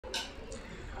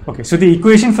Okay, so the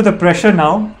equation for the pressure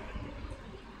now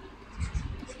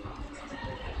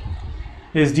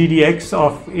is ddx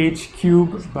of h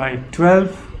cube by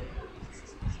 12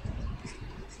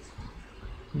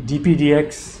 dp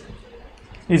dx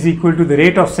is equal to the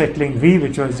rate of settling v,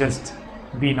 which was just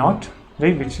v naught,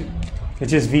 right,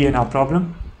 which is v in our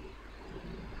problem.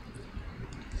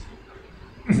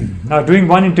 Now doing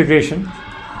one integration,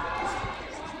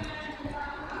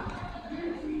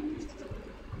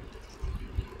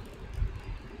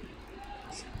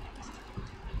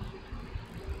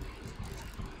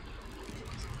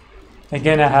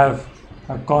 again I have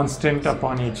a constant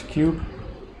upon h cube.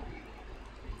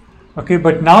 Okay,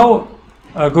 but now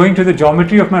going to the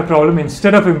geometry of my problem,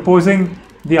 instead of imposing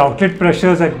the outlet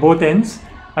pressures at both ends,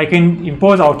 I can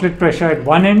impose outlet pressure at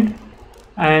one end,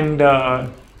 and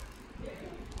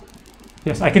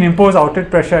yes, I can impose outlet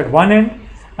pressure at one end,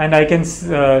 and I can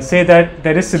say that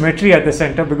there is symmetry at the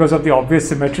center because of the obvious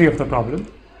symmetry of the problem.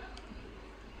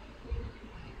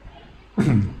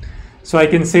 So I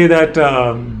can say that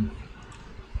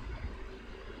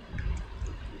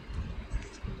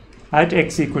at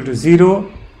x equal to 0,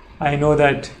 I know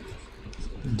that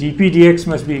dp dx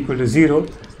must be equal to 0.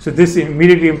 So this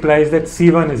immediately implies that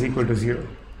C1 is equal to 0.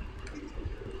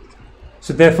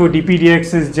 So therefore dp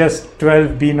dx is just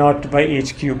 12 b naught by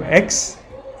h cube x.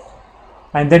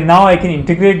 And then now I can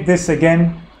integrate this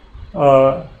again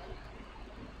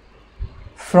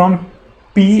from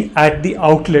p at the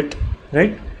outlet,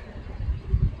 right,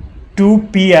 to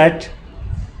p at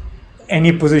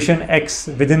any position x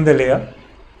within the layer.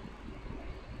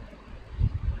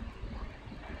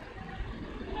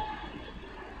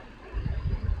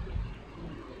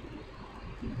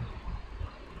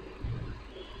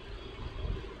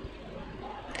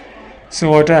 So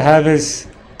what I have is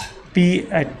p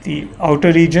at the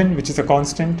outer region, which is a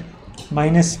constant,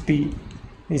 minus p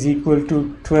is equal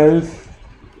to 12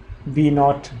 b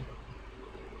naught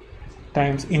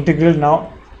times integral.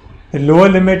 Now the lower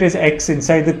limit is x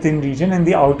inside the thin region, and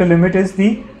the outer limit is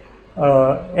the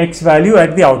x value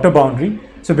at the outer boundary.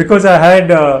 So because I had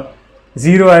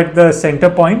 0 at the center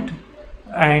point,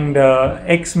 and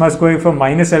x must go from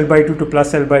minus L by 2 to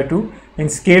plus L by 2, in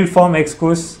scale form x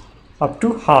goes up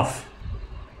to half.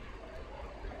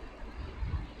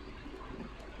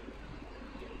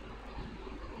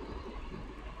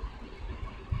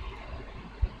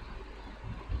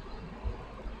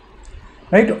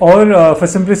 Right, or for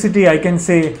simplicity I can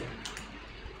say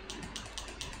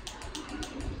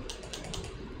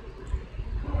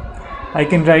I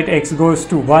can write x goes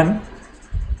to 1.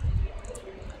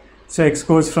 So x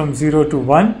goes from 0 to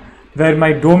 1, where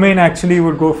my domain actually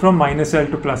would go from minus L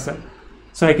to plus L.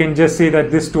 So I can just say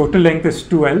that this total length is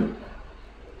 2L,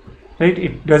 right?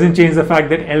 It doesn't change the fact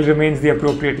that L remains the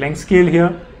appropriate length scale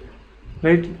here,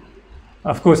 right?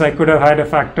 Of course I could have had a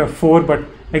factor 4, but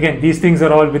again these things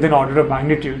are all within order of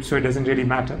magnitude, so it doesn't really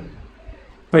matter.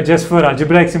 But just for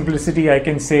algebraic simplicity I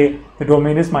can say the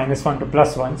domain is minus 1 to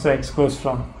plus 1, so x goes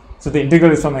from, so the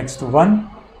integral is from x to 1.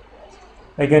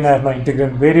 Again I have my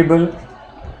integrand variable.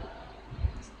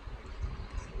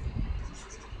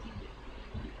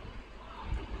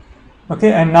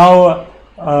 Okay, and now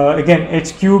again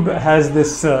h cube has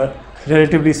this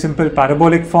relatively simple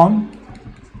parabolic form.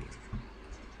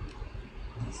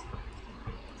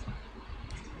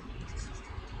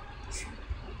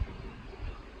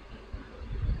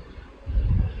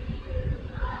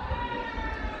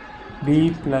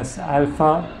 B plus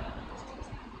alpha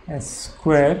s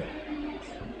square,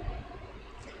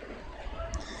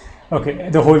 okay,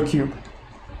 the whole cube.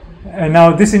 And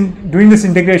now this doing this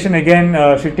integration again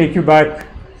should take you back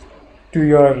to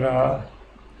your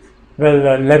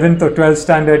 11th or 12th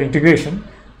standard integration.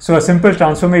 So a simple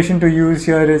transformation to use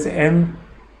here is m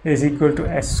is equal to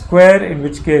s square, in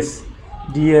which case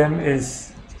dm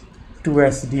is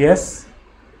 2s ds,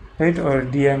 right, or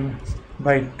dm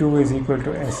by 2 is equal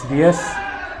to s ds,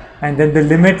 and then the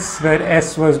limits where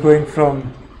s was going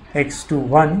from x to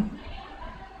 1,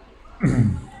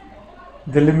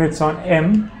 the limits on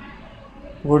m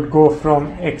would go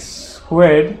from x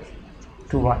squared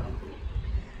to 1,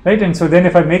 right? And so then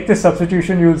if I make this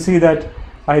substitution, you will see that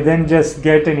I then just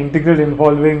get an integral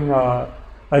involving a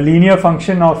linear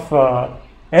function of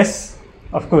s,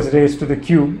 of course raised to the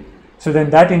cube. So then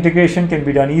that integration can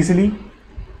be done easily.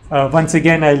 Once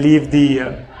again I leave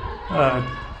the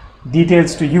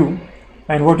details to you,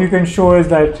 and what you can show is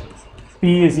that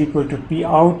p is equal to p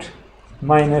out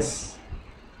minus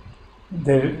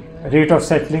the rate of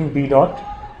settling b dot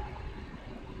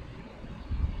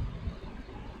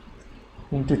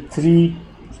into 3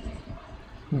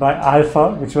 by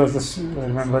alpha, which was the,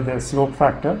 remember, the slope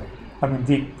factor, I mean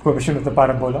the coefficient of the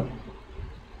parabola,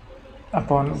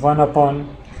 upon 1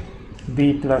 upon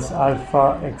b plus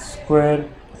alpha x square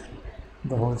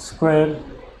the whole square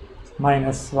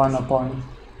minus 1 upon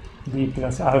b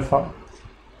plus alpha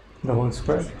the whole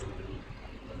square.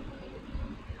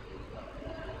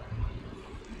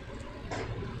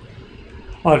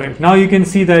 Alright, now you can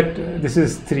see that this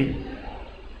is 3.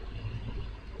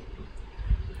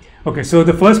 Okay, so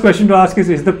the first question to ask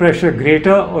is the pressure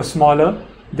greater or smaller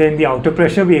than the outer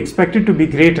pressure? We expect it to be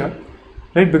greater,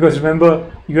 right? Because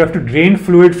remember, you have to drain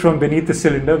fluid from beneath the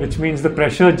cylinder, which means the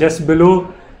pressure just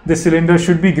below the cylinder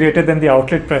should be greater than the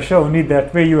outlet pressure. Only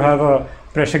that way you have a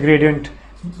pressure gradient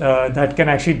that can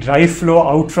actually drive flow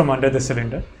out from under the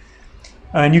cylinder.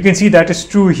 And you can see that is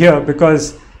true here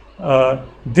because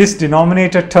this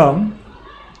denominator term,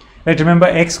 right, remember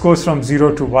x goes from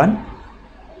 0 to 1.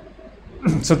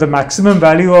 So the maximum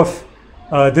value of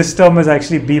this term is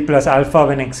actually b plus alpha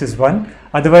when x is 1.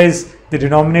 Otherwise, the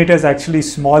denominator is actually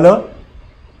smaller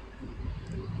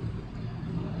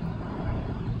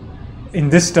in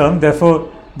this term.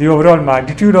 Therefore, the overall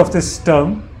magnitude of this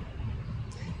term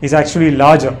is actually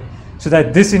larger, so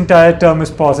that this entire term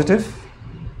is positive,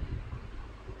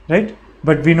 right?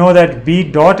 But we know that b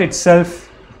dot itself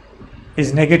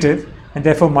is negative, and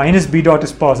therefore minus b dot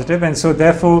is positive, and so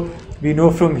therefore we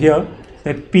know from here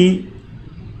that P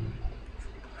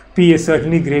is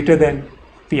certainly greater than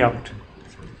P out,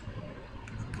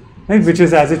 right? Which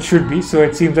is as it should be. So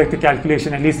it seems like the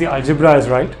calculation, at least the algebra, is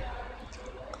right.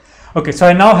 Okay, so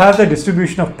I now have the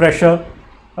distribution of pressure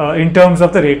in terms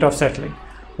of the rate of settling.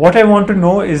 What I want to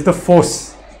know is the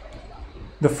force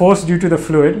due to the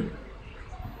fluid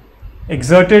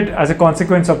exerted as a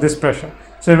consequence of this pressure.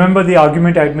 So remember the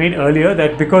argument I had made earlier,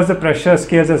 that because the pressure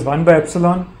scales as 1 by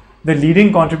epsilon, the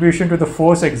leading contribution to the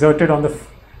force exerted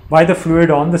by the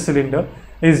fluid on the cylinder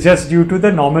is just due to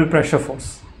the normal pressure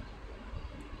force.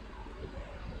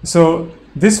 So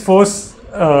this force,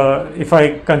 if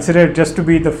I consider it just to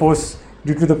be the force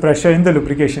due to the pressure in the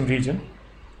lubrication region,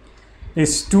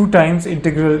 is 2 times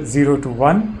integral 0 to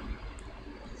 1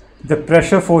 the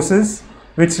pressure forces,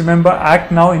 which remember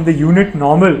act now in the unit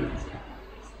normal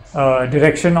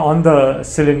direction on the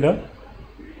cylinder,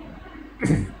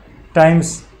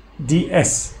 times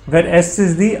ds, where s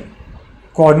is the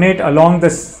coordinate along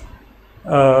this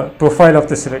profile of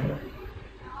the cylinder,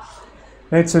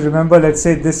 right? So remember, let's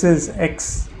say this is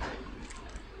x,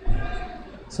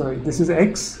 sorry, this is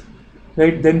x,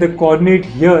 right? Then the coordinate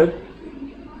here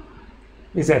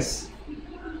is s,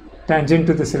 tangent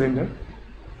to the cylinder,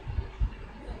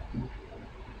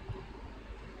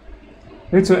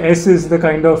 right? So s is the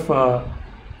kind of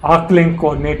arc length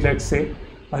coordinate, let's say,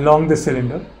 along the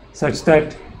cylinder, such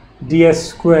that ds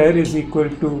square is equal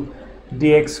to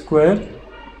dx square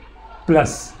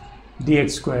plus dh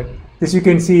square. This you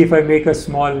can see if I make a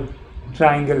small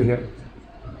triangle here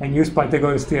and use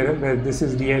Pythagoras theorem, where this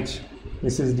is dh,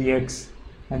 this is dx,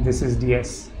 and this is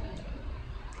ds.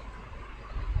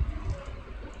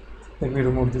 Let me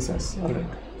remove this s. All right.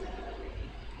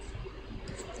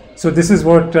 So this is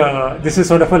what this is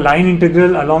sort of a line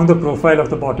integral along the profile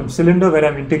of the bottom cylinder, where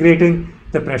I'm integrating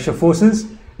the pressure forces,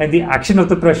 and the action of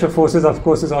the pressure forces, of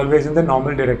course, is always in the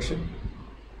normal direction,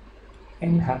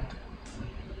 n hat.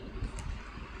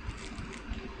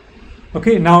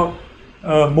 Okay, now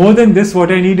more than this,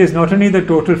 what I need is not only the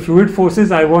total fluid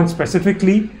forces, I want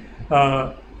specifically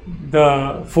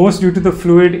the force due to the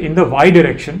fluid in the y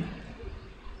direction,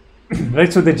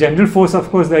 right? So the general force, of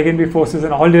course, there can be forces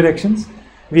in all directions.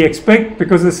 We expect,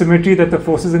 because of the symmetry, that the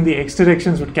forces in the x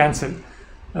directions would cancel.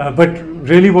 But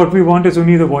really what we want is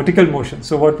only the vertical motion.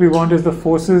 So what we want is the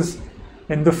forces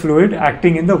in the fluid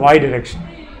acting in the y direction.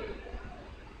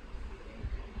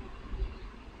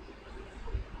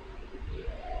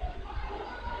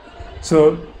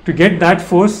 So to get that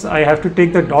force, I have to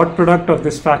take the dot product of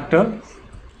this factor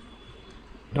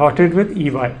dotted with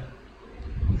Ey.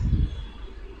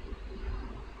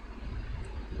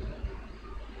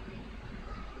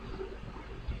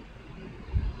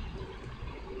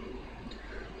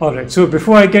 Alright, so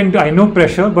before I know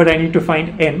pressure, but I need to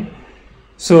find n.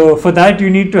 So for that you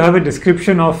need to have a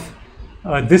description of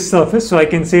this surface. So I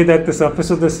can say that the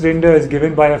surface of the cylinder is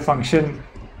given by a function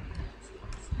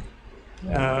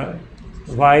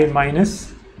y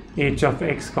minus h of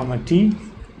x comma t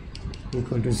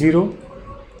equal to 0,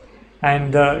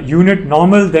 and the unit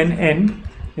normal then n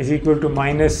is equal to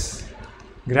minus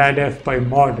grad f by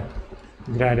mod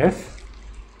grad f.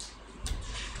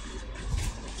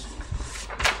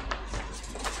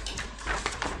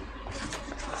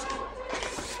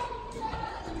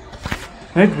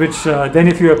 Right, which then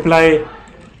if you apply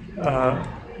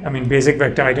I mean basic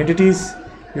vector identities,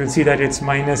 you'll see that it's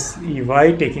minus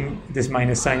Ey, taking this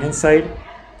minus sign inside,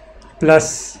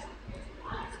 plus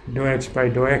dou h by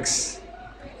dou x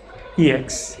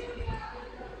Ex,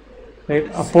 right,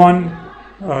 upon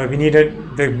we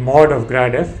needed the mod of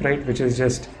grad f, right, which is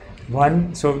just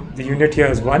 1, so the unit here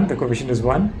is 1, the coefficient is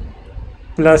 1,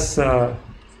 plus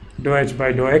dou h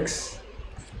by dou x,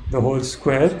 the whole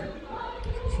square,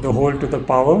 the whole to the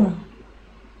power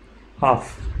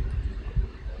half.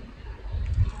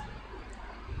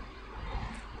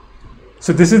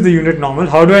 So this is the unit normal.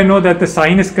 How do I know that the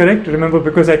sign is correct? Remember,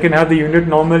 because I can have the unit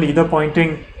normal either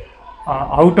pointing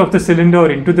out of the cylinder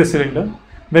or into the cylinder.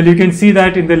 Well, you can see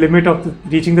that in the limit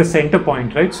of reaching the center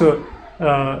point, right? So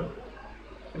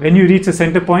when you reach the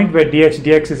center point where dh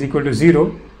dx is equal to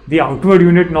 0, the outward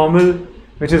unit normal,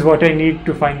 which is what I need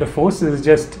to find the force, is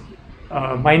just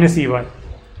minus Ey.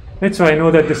 Right? So I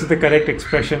know that this is the correct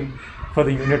expression for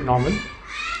the unit normal.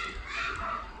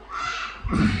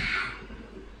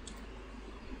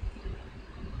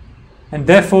 And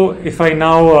therefore, if I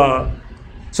now,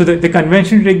 so the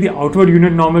convention to take the outward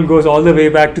unit normal goes all the way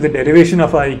back to the derivation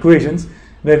of our equations,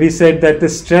 where we said that the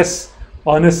stress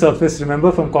on a surface, remember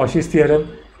from Cauchy's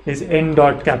theorem, is n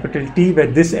dot capital T, where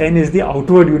this n is the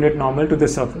outward unit normal to the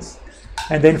surface.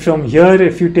 And then from here,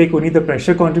 if you take only the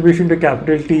pressure contribution to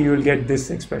capital T, you will get this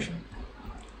expression.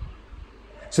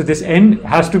 So this n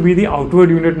has to be the outward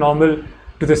unit normal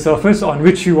to the surface on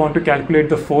which you want to calculate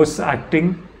the force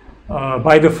acting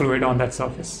by the fluid on that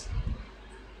surface.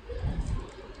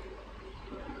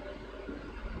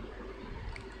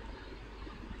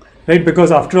 Right,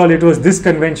 because after all, it was this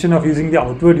convention of using the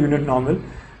outward unit normal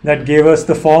that gave us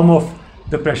the form of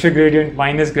the pressure gradient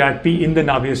minus grad P in the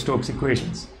Navies-Stokes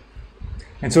equations.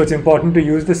 And so it's important to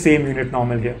use the same unit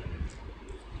normal here.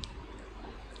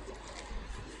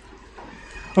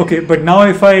 Okay, but now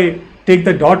if I take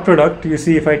the dot product, you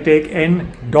see if I take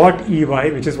n dot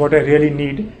Ey, which is what I really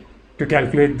need to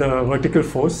calculate the vertical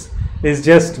force, is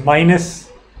just minus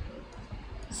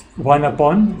 1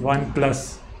 upon 1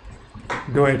 plus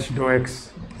dou h dou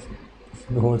x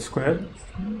the whole square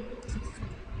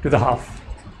to the half.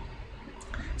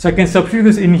 So I can substitute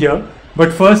this in here,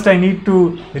 but first I need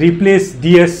to replace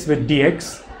ds with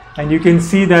dx, and you can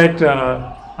see that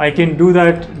I can do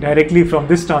that directly from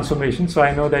this transformation. So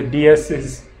I know that ds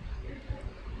is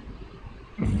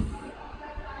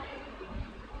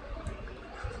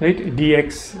right,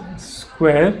 dx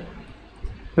square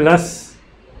plus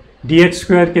dh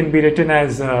square can be written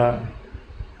as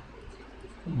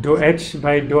dou h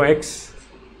by dou x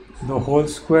the whole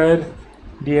square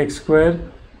dx square,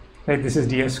 right, this is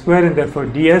ds square, and therefore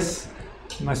ds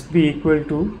must be equal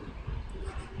to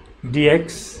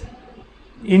dx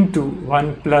into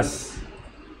 1 plus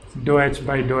dou h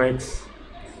by dou x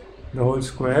the whole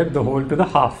square, the whole to the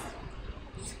half.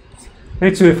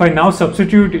 Right, so if I now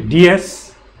substitute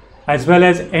ds as well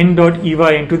as n dot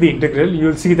Ey into the integral, you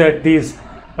will see that these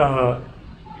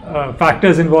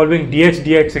factors involving dh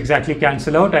dx exactly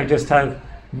cancel out. I just have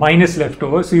minus left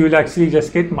over, so you will actually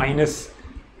just get minus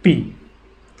P.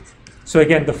 So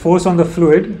again, the force on the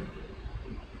fluid,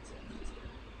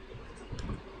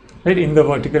 right, in the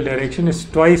vertical direction is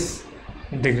twice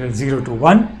integral 0 to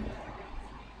 1,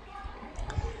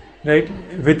 right,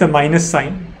 with a minus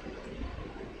sign,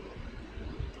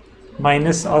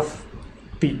 minus of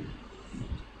P.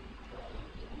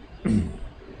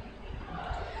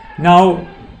 Now,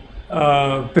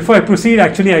 before I proceed,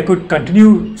 actually I could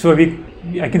continue, so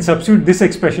I can substitute this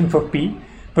expression for P,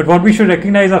 but what we should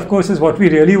recognize, of course, is what we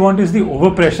really want is the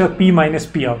overpressure P minus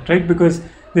P out, right, because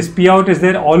this P out is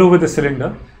there all over the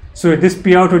cylinder, so this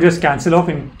P out would just cancel off.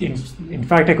 In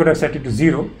fact, I could have set it to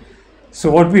 0. So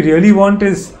what we really want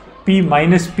is P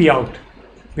minus P out,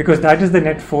 because that is the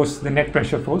net force, the net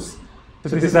pressure force.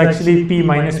 So this is actually P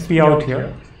minus P out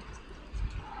here.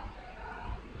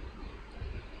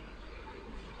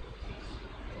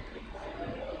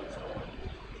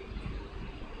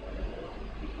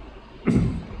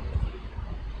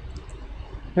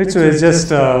 Right, so it's just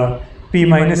P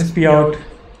minus P out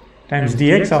times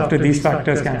dx after these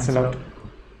factors cancel out.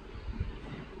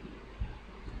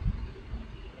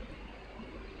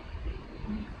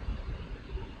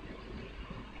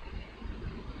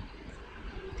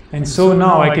 And so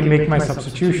now I can make my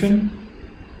substitution.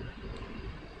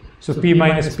 So P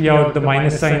minus P out, the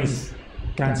minus signs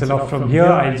cancel off from here.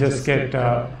 I'll just get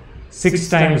 6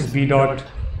 times B dot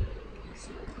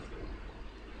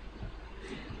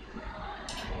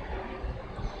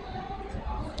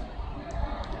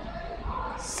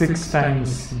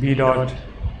times B dot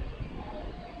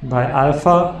by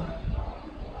alpha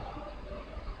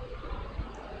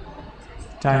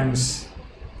times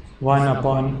 1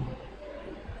 upon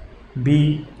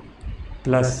b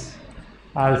plus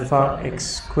alpha x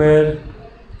square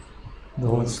the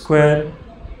whole square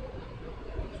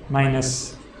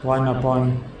minus 1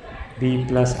 upon b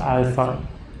plus alpha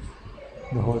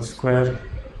the whole square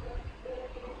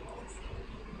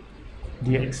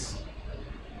dx.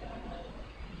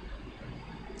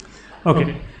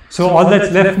 Okay, so all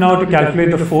that's left now to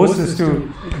calculate the force is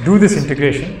to do this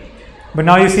integration. But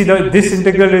now you see that this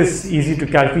integral is easy to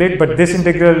calculate, but this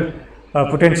integral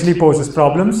potentially poses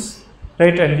problems,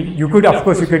 right? And you could, of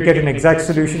course, you could get an exact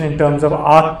solution in terms of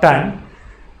arc tan,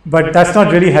 but that's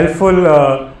not really helpful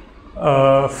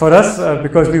for us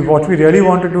because what we really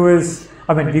want to do is,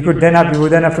 I mean, we would then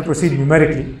have to proceed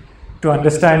numerically to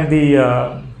understand the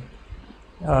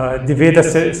way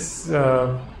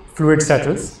the fluid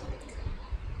settles.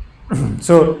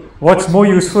 So what's more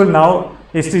useful now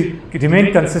is to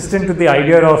remain consistent with the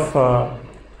idea of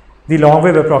the long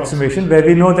wave approximation, where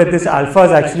we know that this alpha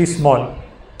is actually small,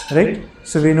 right?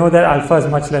 So we know that alpha is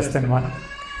much less than 1.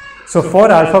 So for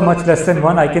alpha much less than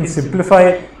 1, I can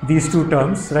simplify these two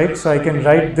terms, right? So I can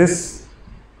write this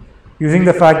using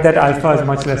the fact that alpha is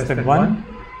much less than 1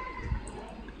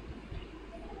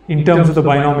 in terms of the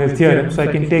binomial theorem. So I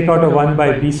can take out a 1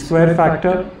 by b square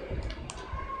factor.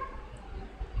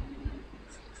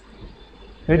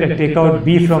 Right, I take out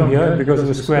b from here because of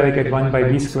the square, I get 1 by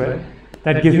b square.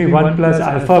 That gives me 1 plus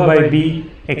alpha by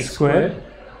b x square.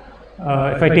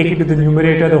 If I take it to the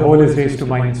numerator, the whole is raised to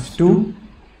minus 2.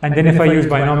 And then if I use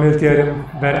binomial theorem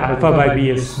where alpha by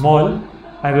b is small,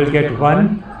 I will get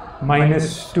 1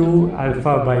 minus 2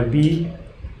 alpha by b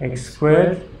x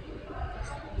square,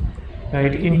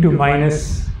 right, into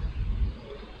minus,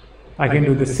 I can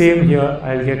do the same here,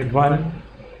 I'll get 1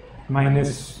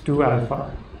 minus 2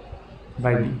 alpha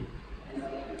by b.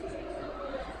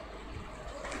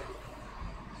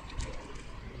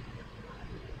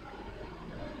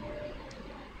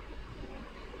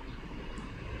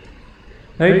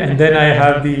 Right, and then I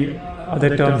have the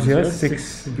other terms here,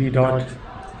 6 b dot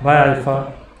by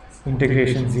alpha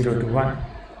integration 0 to 1.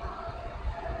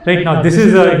 Right, now this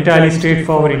is an entirely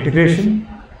straightforward integration.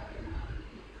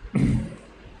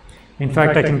 In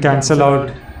fact, I can cancel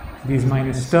out these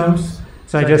minus terms.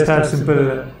 So I just have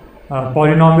simple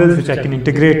polynomials which I can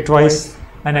integrate twice,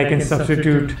 and I can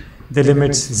substitute the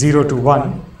limits 0 to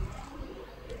 1.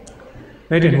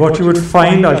 Right, and what you would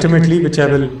find ultimately, which I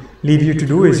will leave you to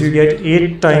do, is you get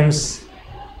 8 times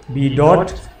b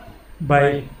dot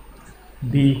by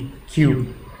b cube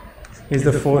is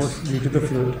the force due to the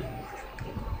fluid.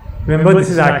 Remember, this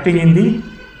is acting in the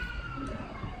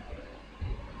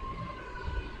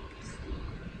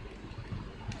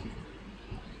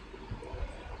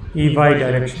EY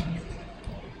direction.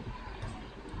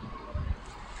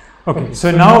 Okay,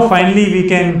 so now finally we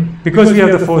can, because we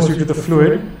have the force due to the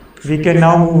fluid, we can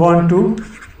now move on to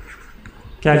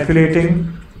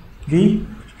calculating the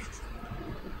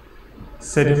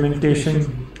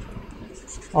sedimentation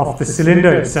of the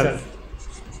cylinder itself.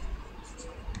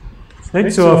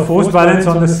 Right, so a force balance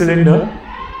on the cylinder,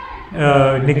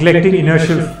 neglecting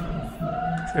inertial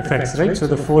effects, right? So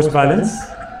the force balance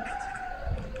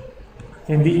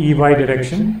in the EY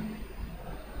direction,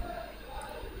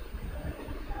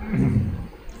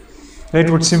 right,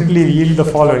 would simply yield the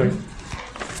following.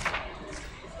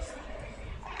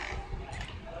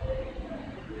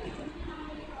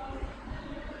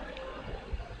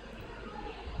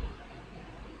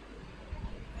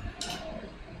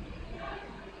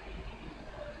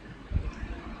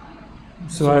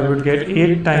 So I would get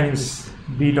 8 times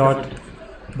b dot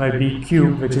by b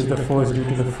cube, which is the force due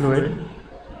to the fluid,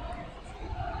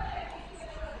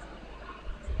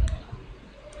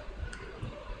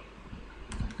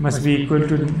 must be equal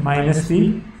to minus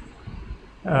the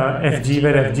Fg,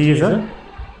 where Fg is a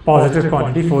positive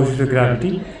quantity, force due to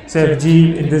gravity. So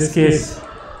Fg in this case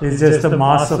is just the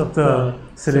mass of the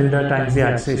cylinder times the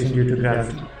acceleration due to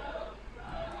gravity.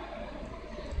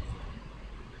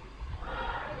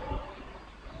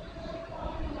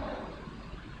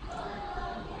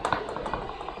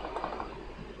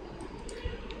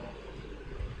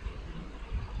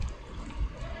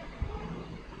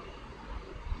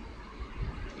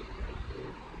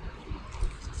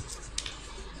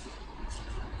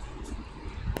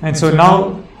 And so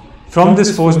now from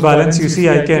this force balance, you see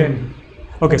I can,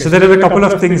 okay, so there are a couple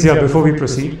of things here before we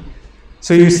proceed.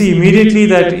 So you see immediately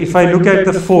that if I look at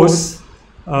the force,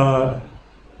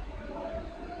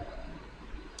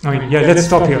 let's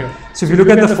stop here. So if you look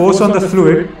at the force on the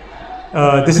fluid,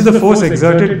 this is the force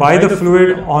exerted by the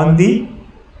fluid on the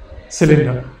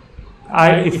cylinder,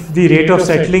 if the rate of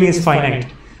settling is finite.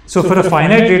 So for a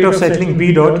finite rate of settling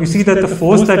B dot, you see that the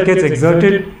force that gets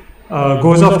exerted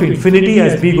goes off to infinity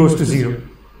as B goes to 0.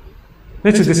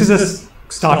 Right, so this is a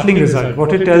startling result.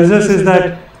 What it tells us is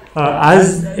that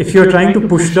as if you're trying to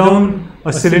push down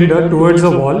a cylinder towards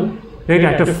a wall, right,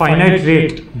 at a finite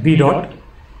rate B dot,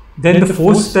 then the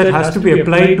force that has to be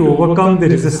applied to overcome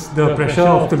the pressure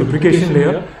of the lubrication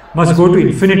layer must go to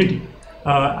infinity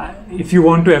if you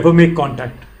want to ever make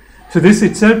contact. So this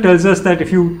itself tells us that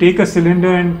if you take a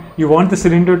cylinder and you want the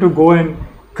cylinder to go and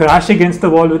crash against the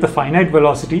wall with a finite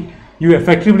velocity, you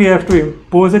effectively have to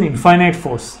impose an infinite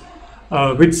force,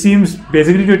 which seems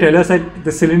basically to tell us that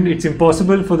the cylinder, it's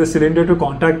impossible for the cylinder to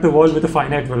contact the wall with a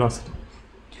finite velocity.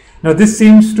 Now this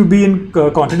seems to be in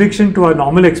contradiction to our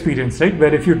normal experience, right?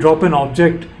 Where if you drop an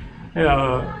object,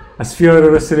 a sphere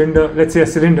or a cylinder, let's say a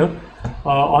cylinder,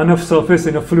 on a surface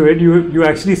in a fluid, you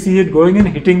actually see it going and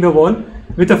hitting the wall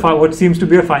with what seems to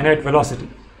be a finite velocity,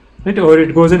 right? Or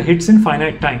it goes and hits in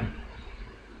finite time.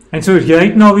 And so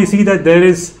right now we see that there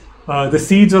is the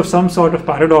seeds of some sort of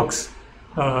paradox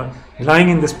lying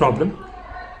in this problem,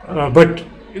 but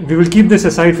we will keep this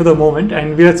aside for the moment,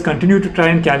 and let's continue to try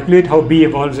and calculate how B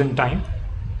evolves in time.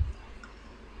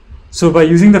 So by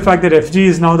using the fact that Fg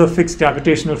is now the fixed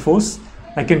gravitational force,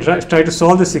 I can try to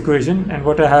solve this equation, and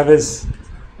what I have is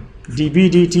dB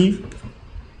dt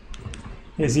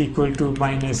is equal to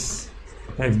minus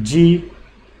Fg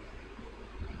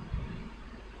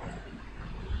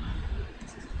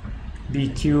B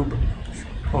cube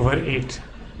over 8.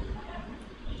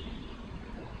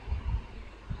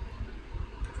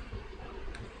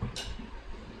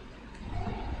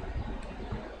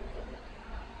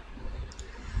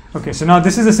 Okay, so now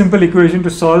this is a simple equation to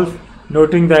solve,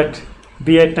 noting that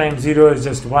B at time 0 is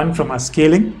just 1 from our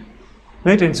scaling,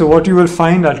 right? And so what you will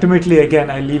find ultimately, again,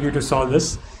 I'll leave you to solve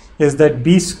this, is that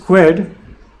B squared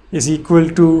is equal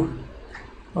to,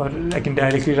 or I can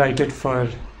directly write it for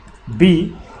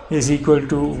B, is equal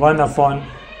to 1 upon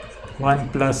 1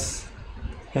 plus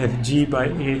Fg by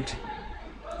 8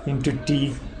 into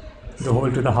T the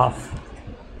whole to the half.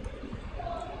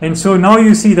 And so now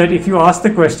you see that if you ask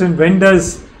the question, when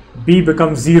does B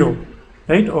becomes 0,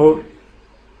 right?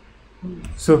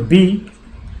 So B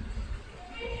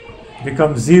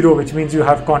becomes 0, which means you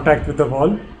have contact with the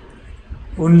wall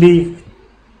only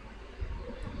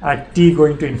at T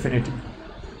going to infinity.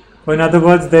 Or in other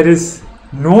words, there is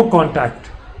no contact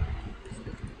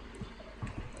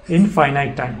in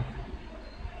finite time.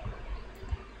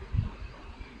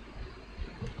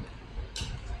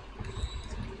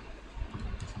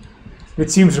 Which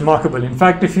seems remarkable. In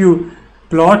fact, if you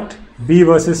plot B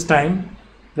versus time,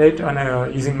 right,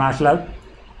 on using MATLAB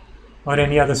or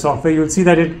any other software, you'll see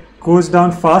that it goes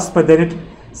down fast, but then it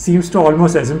seems to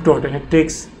almost asymptote, and it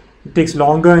takes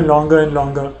longer and longer and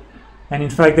longer. And in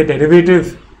fact, the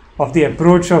derivative of the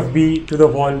approach of B to the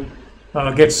wall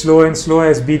gets slower and slower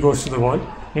as B goes to the wall.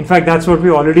 In fact, that's what we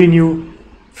already knew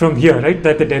from here, right?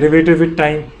 That the derivative with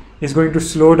time is going to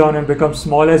slow down and become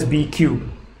small as B cube.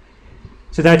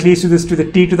 So that leads to this, to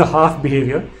the T to the half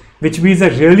behavior, which means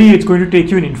that really it's going to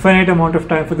take you an infinite amount of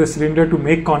time for the cylinder to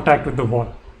make contact with the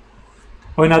wall.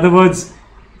 Or in other words,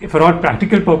 for all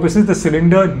practical purposes, the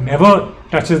cylinder never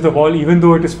touches the wall, even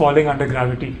though it is falling under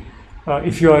gravity,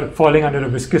 if you are falling under a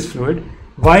viscous fluid.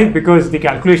 Why? Because the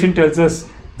calculation tells us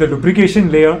the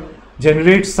lubrication layer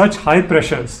generates such high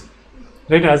pressures,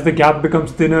 right, as the gap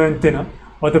becomes thinner and thinner,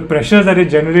 or the pressure that it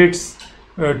generates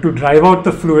to drive out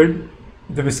the fluid,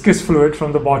 the viscous fluid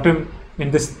from the bottom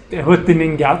in this ever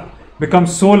thinning gap,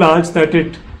 becomes so large that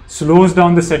it slows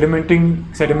down the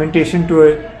sedimentation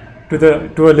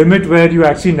to a limit where you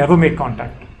actually never make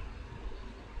contact.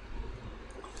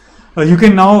 You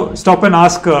can now stop and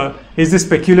ask, is this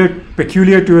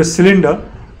peculiar to a cylinder?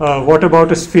 What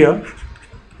about a sphere?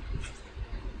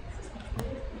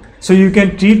 So you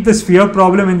can treat the sphere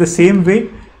problem in the same way,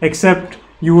 except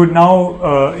you would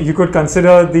now you could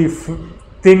consider the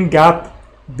thin gap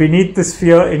beneath the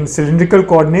sphere in cylindrical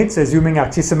coordinates, assuming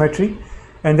axisymmetry,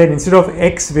 and then instead of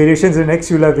x variations in x,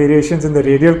 you'll have variations in the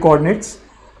radial coordinates.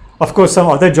 Of course, some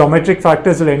other geometric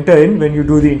factors will enter in when you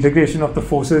do the integration of the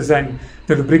forces, and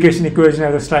the lubrication equation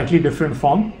has a slightly different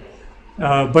form,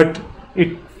 but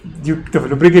the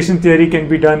lubrication theory can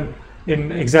be done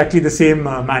in exactly the same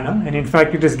manner, and in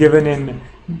fact it is given in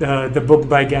the book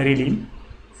by Gary Leal,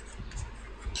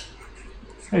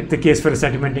 right, the case for a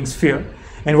sedimenting sphere.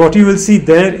 And what you will see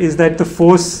there is that the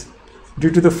force due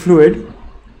to the fluid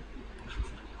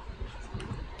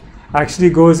actually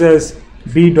goes as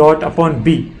B dot upon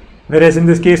B, whereas in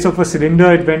this case of a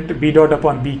cylinder it went B dot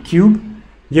upon B cube.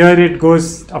 Here it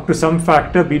goes up to some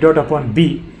factor B dot upon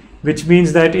B, which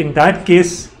means that in that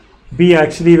case B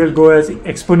actually will go as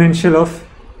exponential of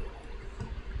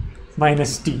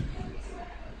minus t.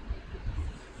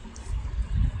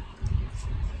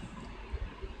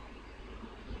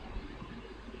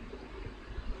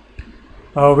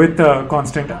 With the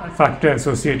constant factor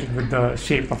associated with the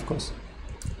shape, of course.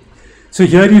 So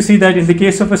here you see that in the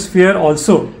case of a sphere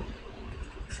also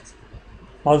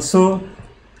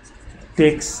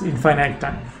takes infinite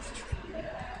time,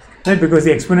 right? Because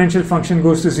the exponential function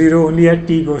goes to 0 only at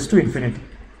t goes to infinity.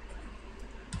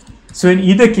 So in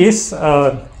either case,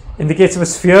 in the case of a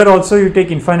sphere also you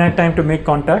take infinite time to make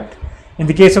contact. In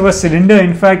the case of a cylinder,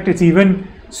 in fact, it's even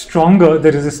stronger,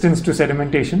 the resistance to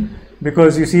sedimentation,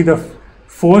 because you see the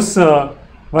force,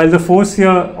 while the force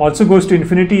here also goes to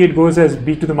infinity, it goes as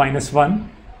b to the minus 1.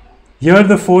 Here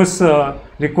the force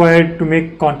required to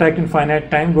make contact in finite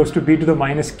time goes to b to the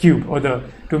minus cube, or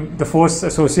the force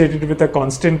associated with a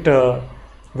constant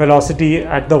velocity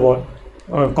at the wall,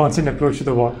 or constant approach to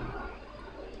the wall.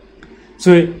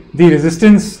 So the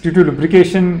resistance due to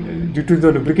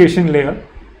the lubrication layer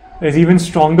is even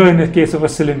stronger in the case of a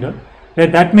cylinder.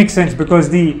 That makes sense because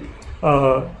the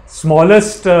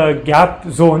smallest gap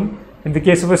zone in the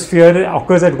case of a sphere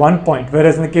occurs at one point,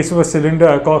 whereas in the case of a cylinder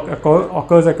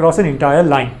occurs across an entire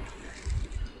line.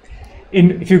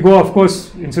 If you go, of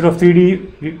course, instead of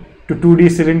 3D to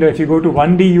 2D cylinder, if you go to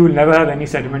 1D, you will never have any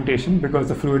sedimentation because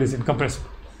the fluid is incompressible.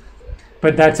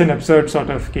 But that's an absurd sort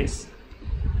of case.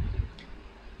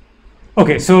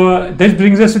 Okay, so that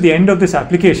brings us to the end of this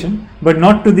application, but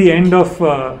not to the end of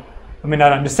our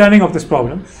understanding of this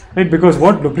problem, right? Because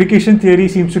what lubrication theory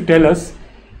seems to tell us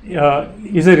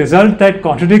is a result that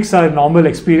contradicts our normal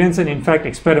experience and in fact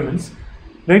experiments,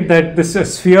 right? That this a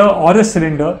sphere or a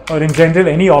cylinder, or in general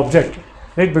any object,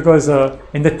 right? Because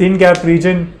in the thin gap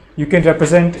region you can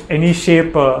represent any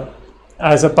shape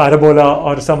as a parabola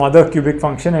or some other cubic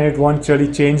function, and it won't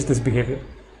really change this behavior.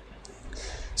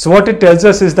 So what it tells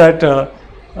us is that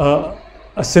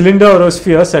a cylinder or a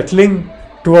sphere settling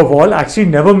to a wall actually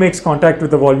never makes contact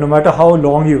with the wall, no matter how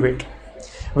long you wait.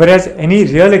 Whereas any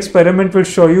real experiment will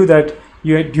show you that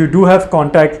you do have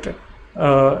contact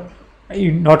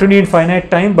not only in finite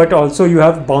time, but also you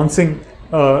have bouncing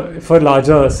for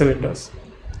larger cylinders.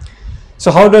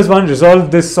 So how does one resolve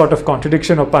this sort of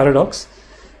contradiction or paradox?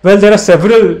 Well, there are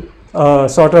several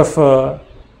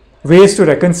ways to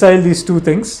reconcile these two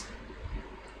things.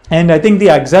 And I think the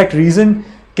exact reason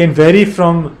can vary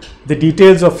from the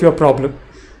details of your problem.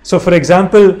 So for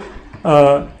example,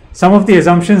 some of the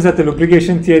assumptions that the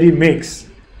lubrication theory makes,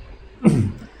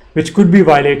 which could be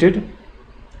violated,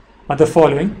 are the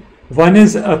following. One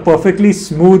is a perfectly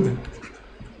smooth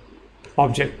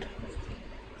object.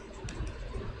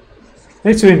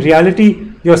 Right? So in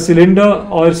reality, your cylinder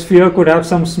or sphere could have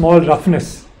some small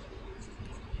roughness.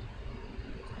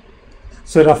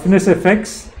 So roughness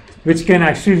effects which can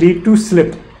actually lead to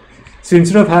slip. So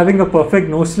instead of having a perfect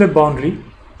no slip boundary,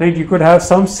 right, you could have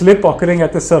some slip occurring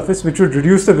at the surface, which would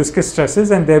reduce the viscous stresses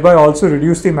and thereby also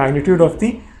reduce the magnitude of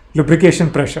the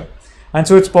lubrication pressure. And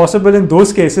so it's possible in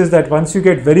those cases that once you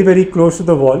get very, very close to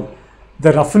the wall,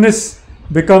 the roughness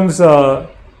becomes, the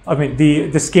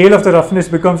scale of the roughness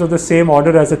becomes of the same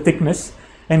order as the thickness.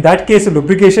 In that case, the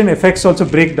lubrication effects also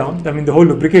break down. The whole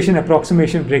lubrication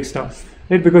approximation breaks down,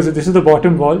 right? Because this is the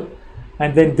bottom wall,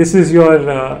 and then this is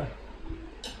your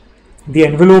the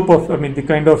envelope of the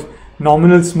kind of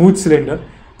nominal smooth cylinder,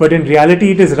 but in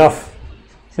reality it is rough,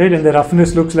 right? And the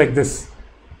roughness looks like this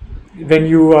when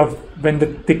the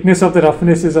thickness of the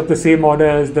roughness is of the same order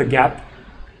as the gap,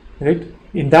 right?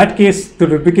 In that case, the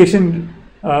lubrication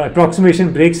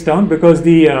approximation breaks down because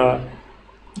the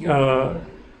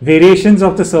variations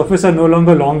of the surface are no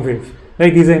longer long wave,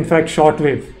 right? These are in fact short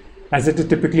wave, as it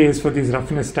typically is for these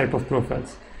roughness type of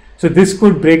profiles. So this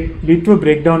could lead to a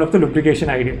breakdown of the lubrication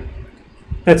idea.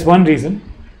 That's one reason.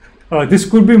 This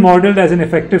could be modeled as an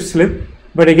effective slip,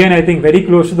 but again, I think very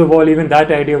close to the wall, even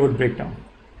that idea would break down.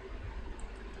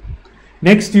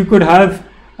 Next, you could have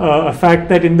a fact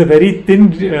that in the very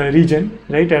thin region,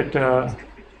 right, at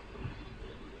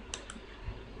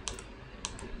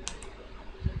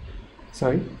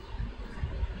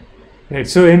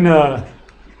so in a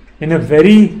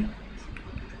very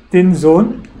thin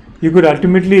zone, you could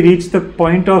ultimately reach the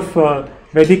point of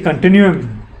where the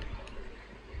continuum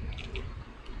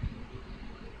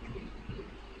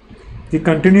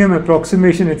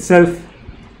approximation itself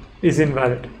is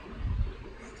invalid.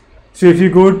 So if you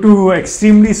go to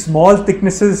extremely small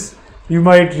thicknesses, you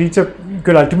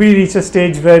could ultimately reach a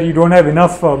stage where you don't have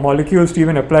enough molecules to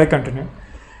even apply continuum.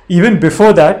 Even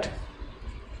before that,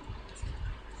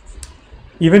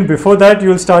 you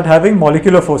will start having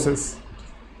molecular forces.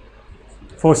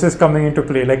 forces coming into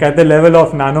play, like at the level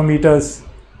of nanometers,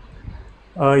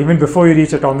 even before you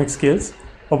reach atomic scales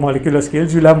or molecular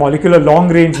scales, you'll have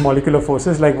long-range molecular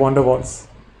forces like van der Waals.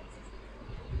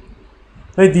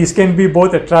 Right? These can be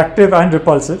both attractive and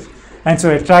repulsive, and so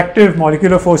attractive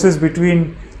molecular forces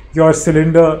between your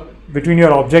cylinder, between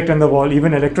your object and the wall,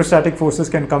 even electrostatic forces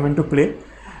can come into play,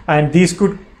 and these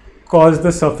could cause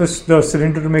the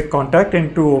cylinder to make contact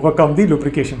and to overcome the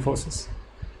lubrication forces.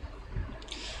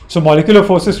 So molecular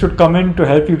forces should come in to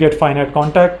help you get finite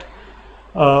contact,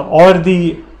 or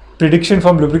the prediction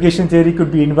from lubrication theory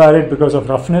could be invalid because of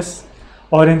roughness,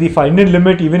 or in the finite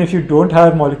limit, even if you don't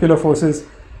have molecular forces,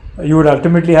 you would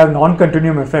ultimately have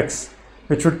non-continuum effects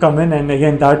which would come in, and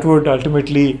again that would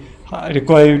ultimately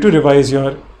require you to revise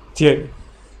your theory.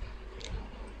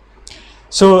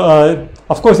 So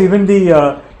of course, even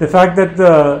the fact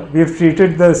that we have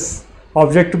treated this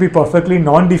object to be perfectly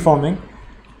non-deforming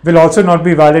will also not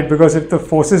be valid, because if the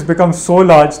forces become so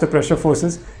large, the pressure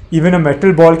forces, even a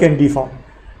metal ball can deform,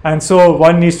 and so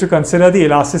one needs to consider the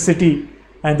elasticity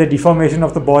and the deformation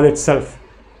of the ball itself.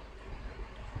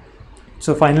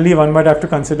 So finally, one might have to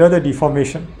consider the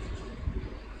deformation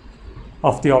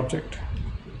of the object.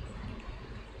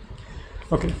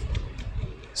 Okay,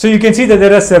 so you can see that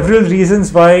there are several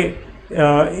reasons why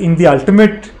in the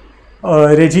ultimate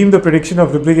regime the prediction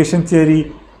of lubrication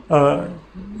theory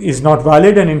is not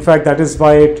valid, and in fact that is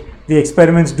why the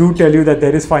experiments do tell you that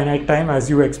there is finite time as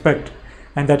you expect,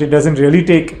 and that it doesn't really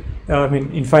take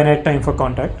infinite time for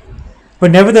contact. But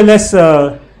nevertheless,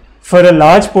 for a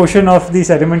large portion of the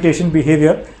sedimentation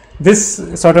behavior,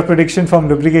 this sort of prediction from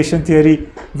lubrication theory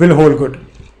will hold good.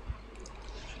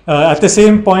 At the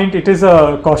same point, it is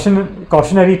a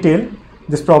cautionary tale,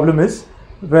 this problem is,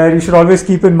 where you should always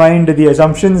keep in mind the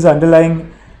assumptions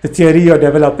underlying the theory you're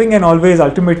developing, and always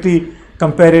ultimately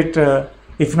compare it,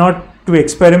 if not to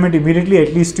experiment immediately,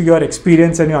 at least to your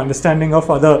experience and your understanding of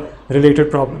other related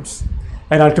problems,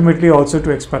 and ultimately also to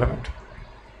experiment.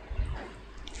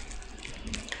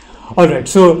 Alright,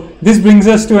 so this brings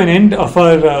us to an end of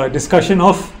our discussion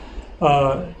of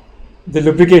the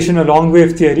lubrication or long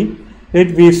wave theory.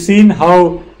 We've seen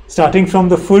how, starting from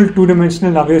the full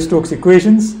two-dimensional Navies-Stokes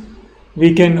equations,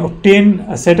 we can obtain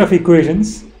a set of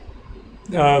equations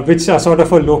which are sort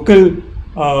of a local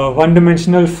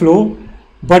one-dimensional flow,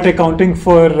 but accounting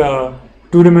for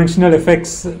two-dimensional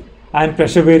effects and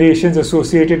pressure variations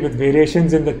associated with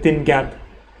variations in the thin gap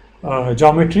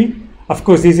geometry. Of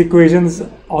course, these equations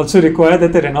also require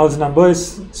that the Reynolds number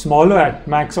is smaller, at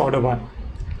max order 1.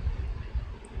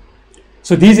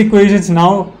 So these equations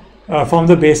now form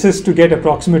the basis to get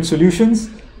approximate solutions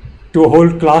to a whole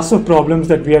class of problems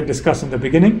that we had discussed in the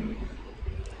beginning.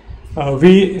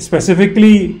 We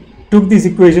specifically took these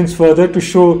equations further to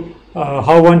show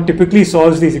how one typically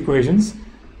solves these equations.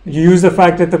 You use the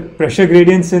fact that the pressure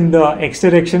gradients in the x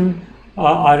direction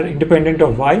are independent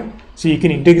of y, so you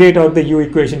can integrate out the u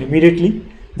equation immediately.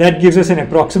 That gives us an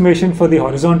approximation for the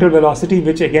horizontal velocity,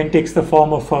 which again takes the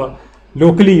form of a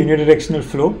locally unidirectional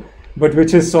flow, but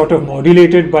which is sort of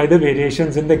modulated by the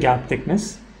variations in the gap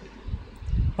thickness.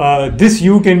 This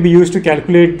u can be used to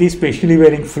calculate the spatially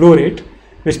varying flow rate,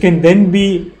 which can then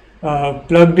be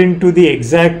plugged into the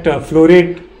exact flow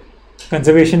rate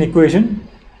conservation equation,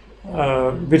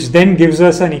 which then gives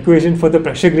us an equation for the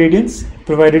pressure gradients,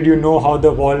 provided you know how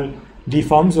the wall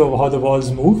deforms or how the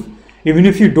walls move. Even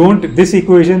if you don't, this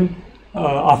equation,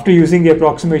 after using the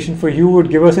approximation for u, would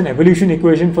give us an evolution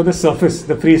equation for the surface,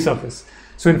 the free surface.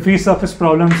 So in free surface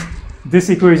problems, this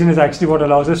equation is actually what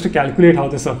allows us to calculate how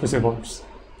the surface evolves.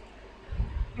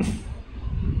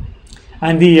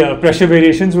 And the pressure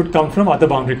variations would come from other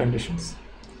boundary conditions.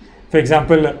 For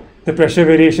example, the pressure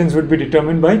variations would be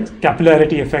determined by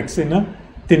capillarity effects in a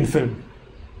thin film,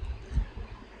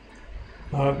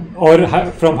 or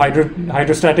from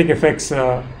hydrostatic effects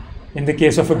in the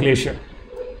case of a glacier.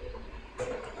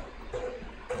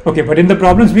 Okay, but in the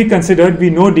problems we considered, we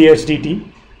know dH dt,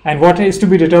 and what is to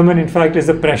be determined in fact is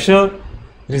the pressure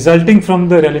resulting from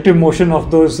the relative motion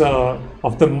of those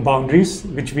of the boundaries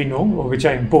which we know, or which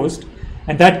are imposed,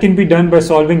 and that can be done by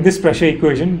solving this pressure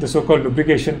equation, the so-called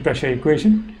lubrication pressure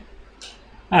equation.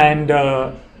 And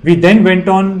we then went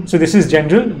on, so this is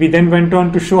general, we then went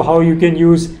on to show how you can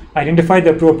identify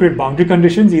the appropriate boundary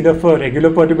conditions, either for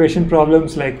regular perturbation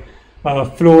problems like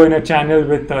flow in a channel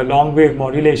with long wave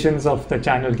modulations of the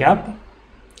channel gap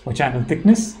or channel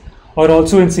thickness, or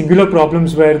also in singular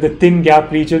problems where the thin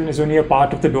gap region is only a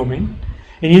part of the domain.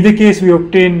 In either case, we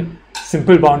obtain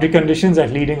simple boundary conditions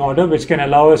at leading order, which can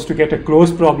allow us to get a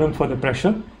closed problem for the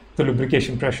pressure, the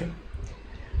lubrication pressure.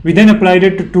 We then applied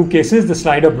it to two cases, the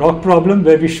slider block problem,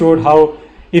 where we showed how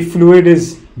if fluid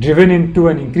is driven into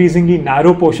an increasingly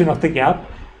narrow portion of the gap,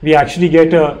 we actually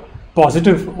get a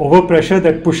positive overpressure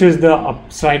that pushes the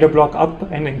slider block up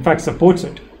and in fact supports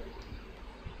it.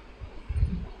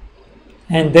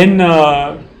 And then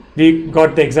we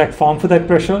got the exact form for that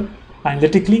pressure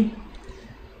analytically.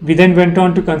 We then went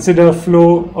on to consider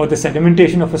flow or the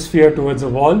sedimentation of a sphere towards a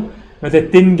wall, where the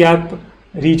thin gap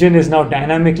region is now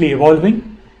dynamically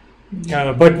evolving.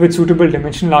 But with suitable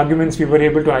dimensional arguments, we were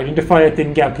able to identify a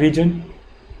thin gap region,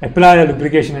 apply a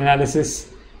lubrication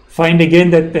analysis, find again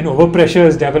that an overpressure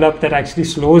is developed that actually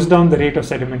slows down the rate of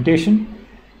sedimentation.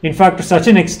 In fact, to such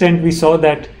an extent, we saw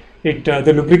that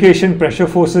the lubrication pressure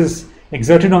forces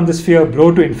exerted on the sphere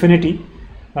blow to infinity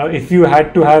if you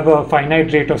had to have a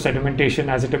finite rate of sedimentation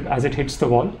as it hits the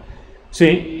wall. So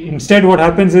instead, what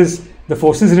happens is the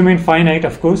forces remain finite,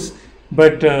 of course,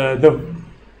 but the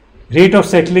rate of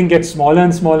settling gets smaller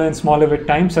and smaller and smaller with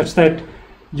time, such that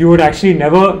you would actually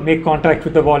never make contact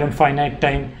with the wall in finite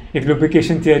time if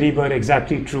lubrication theory were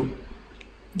exactly true.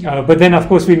 But then, of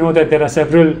course, we know that there are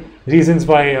several reasons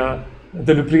why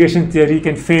the lubrication theory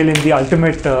can fail in the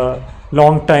ultimate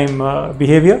long time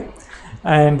behavior,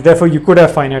 and therefore you could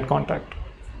have finite contact.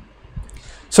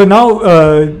 So now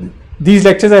these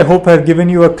lectures, I hope, have given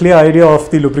you a clear idea of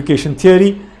the lubrication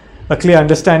theory, a clear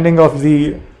understanding of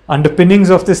the underpinnings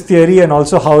of this theory, and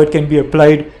also how it can be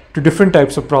applied to different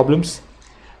types of problems.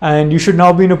 And you should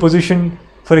now be in a position,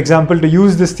 for example, to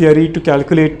use this theory to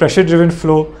calculate pressure-driven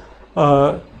flow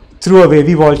through a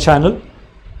wavy-wall channel,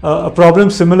 a problem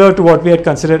similar to what we had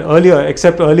considered earlier,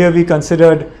 except earlier we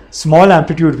considered small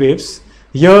amplitude waves.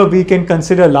 Here we can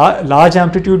consider large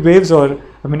amplitude waves, or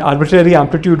arbitrary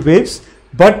amplitude waves,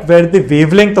 but where the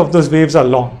wavelength of those waves are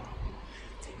long.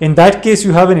 In that case,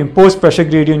 you have an imposed pressure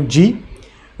gradient G.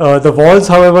 The walls,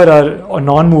 however, are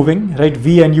non-moving, right?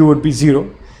 V and U would be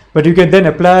 0. But you can then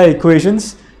apply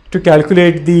equations to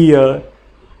calculate the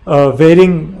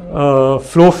varying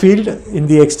flow field in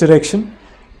the x direction,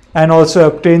 and also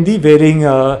obtain the varying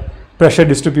pressure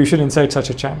distribution inside such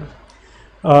a channel.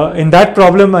 In that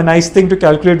problem, a nice thing to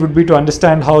calculate would be to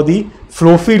understand how the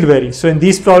flow field varies. So in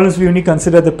these problems, we only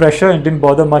consider the pressure and didn't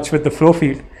bother much with the flow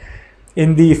field.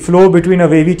 In the flow between a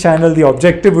wavy channel, the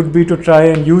objective would be to try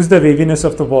and use the waviness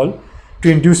of the wall to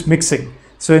induce mixing.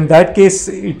 So in that case,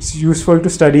 it's useful to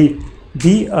study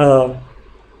the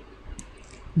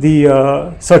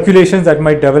circulations that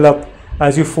might develop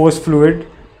as you force fluid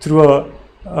through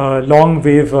a long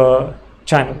wave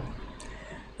channel.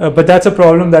 But that's a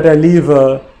problem that I leave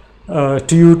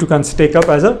to you to take up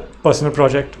as a personal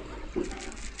project.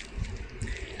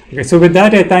 Okay, so with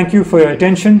that, I thank you for your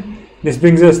attention. This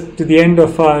brings us to the end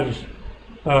of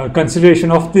our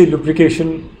consideration of the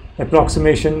lubrication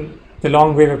approximation, the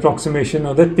long wave approximation,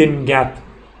 or the thin gap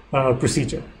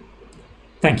procedure.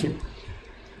 Thank you.